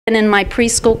in my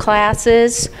preschool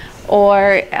classes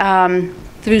or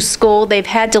through school, they've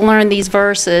had to learn these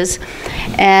verses,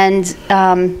 and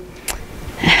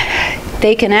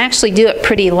they can actually do it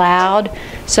pretty loud.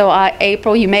 So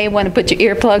April, you may want to put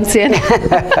your earplugs in.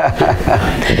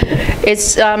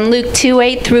 It's Luke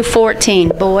 2:8 through 14.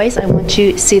 Boys, I want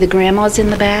you to see the grandmas in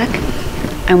the back.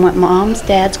 I want moms,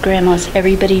 dads, grandmas,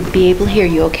 everybody to be able to hear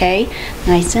you, okay?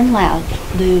 Nice and loud.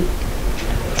 Luke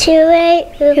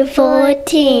 2:8 through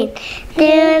 14.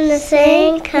 They're in the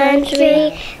same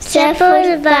country, shepherds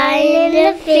abide in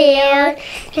the field,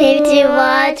 keep to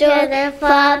watch over the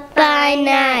flock by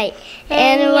night.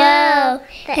 And lo,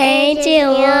 the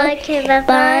angel walked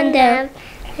upon them,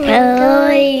 and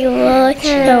glory walked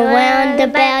around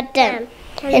about them,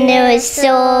 and they were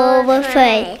so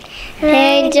afraid. The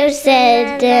angel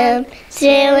said to them,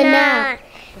 fear not.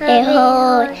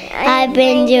 Behold, I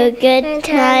bring you good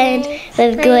tidings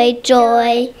with great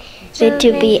joy,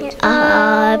 to be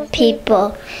our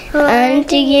people.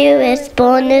 Unto you is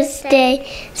born this day,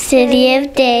 city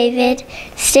of David,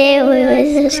 stay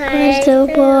with us Christ the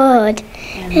Lord.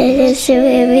 It is to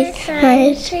every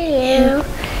side to you.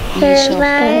 You shall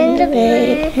find the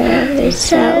babe of the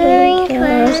suffering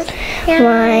close,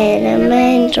 wine and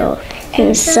angel,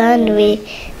 and sundry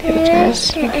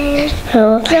just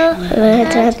who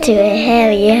went up to a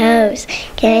heavy host,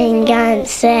 King God and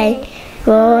say,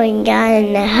 Lord God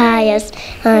in the highest,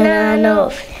 on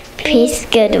earth, peace,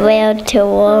 goodwill to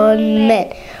all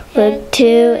men. Luke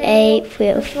 2:8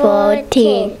 through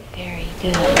 14. Very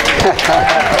good.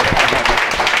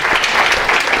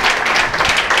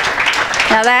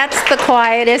 Now that's the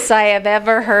quietest I have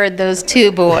ever heard those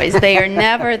two boys. They are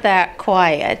never that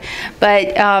quiet.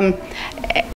 But